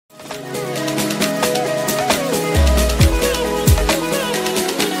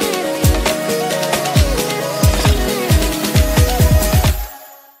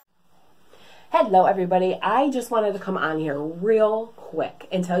Hello everybody, I just wanted to come on here real quick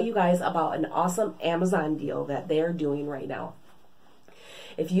and tell you guys about an awesome Amazon deal that they're doing right now.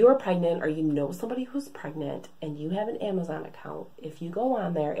 If you are pregnant or you know somebody who's pregnant and you have an Amazon account, if you go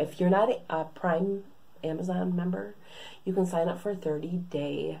on there, if you're not a Prime Amazon member, you can sign up for a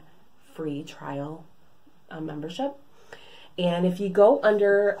 30-day free trial membership. And if you go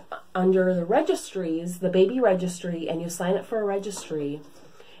under the registries, the baby registry, and you sign up for a registry,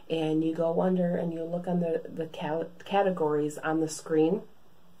 and you go under and you look on the categories on the screen,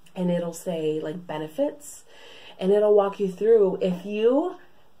 and it'll say like benefits, and it'll walk you through. If you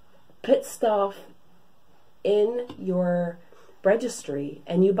put stuff in your registry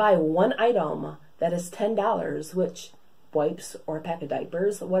and you buy one item that is $10, which wipes or a pack of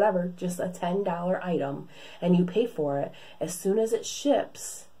diapers, whatever, just a $10 item, and you pay for it, as soon as it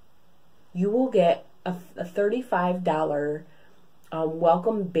ships, you will get a $35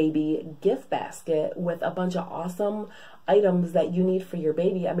 welcome baby gift basket with a bunch of awesome items that you need for your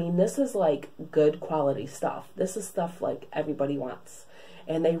baby. I mean, this is like good quality stuff. This is stuff like everybody wants.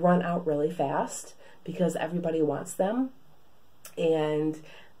 And they run out really fast because everybody wants them. And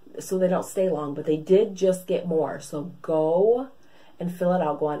so they don't stay long, but they did just get more. So go and fill it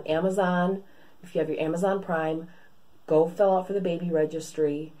out. Go on Amazon. If you have your Amazon Prime, go fill out for the baby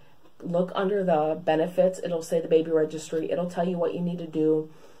registry. Look under the benefits. It'll say the baby registry. It'll tell you what you need to do.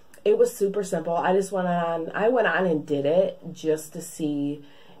 It was super simple. I went on and did it just to see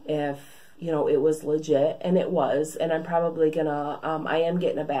if, you know, it was legit, and it was. And I'm probably gonna, I am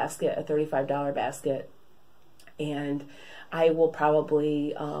getting a basket, a $35 basket, and I will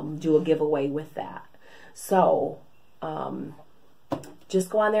probably do a giveaway with that. So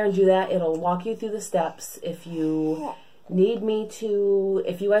just go on there and do that. It'll walk you through the steps. If you need me to,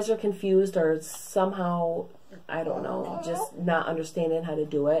 if you guys are confused or somehow, I don't know, just not understanding how to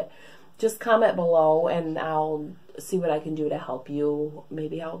do it, just comment below and I'll see what I can do to help you.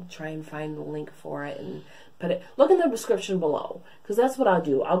 Maybe I'll try and find the link for it and put it, look in the description below, because that's what I'll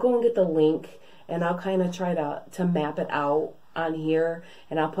do. I'll go and get the link and I'll kind of try to map it out on here,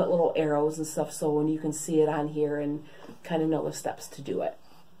 and I'll put little arrows and stuff so when you can see it on here and kind of know the steps to do it.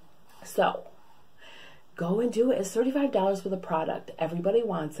 So go and do it. It's $35 for the product. Everybody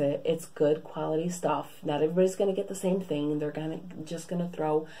wants it. It's good quality stuff. Not everybody's going to get the same thing. They're just going to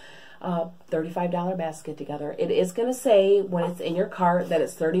throw a $35 basket together. It is going to say when it's in your cart that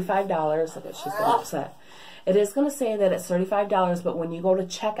it's $35. Look, it's just getting upset. It is going to say that it's $35, but when you go to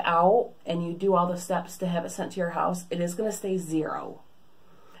check out and you do all the steps to have it sent to your house, it is going to stay $0.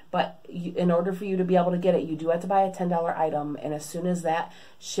 But in order for you to be able to get it, you do have to buy a $10 item, and as soon as that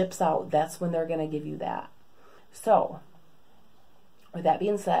ships out, that's when they're going to give you that. So, with that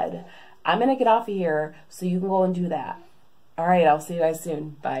being said, I'm going to get off of here so you can go and do that. All right, I'll see you guys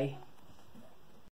soon. Bye.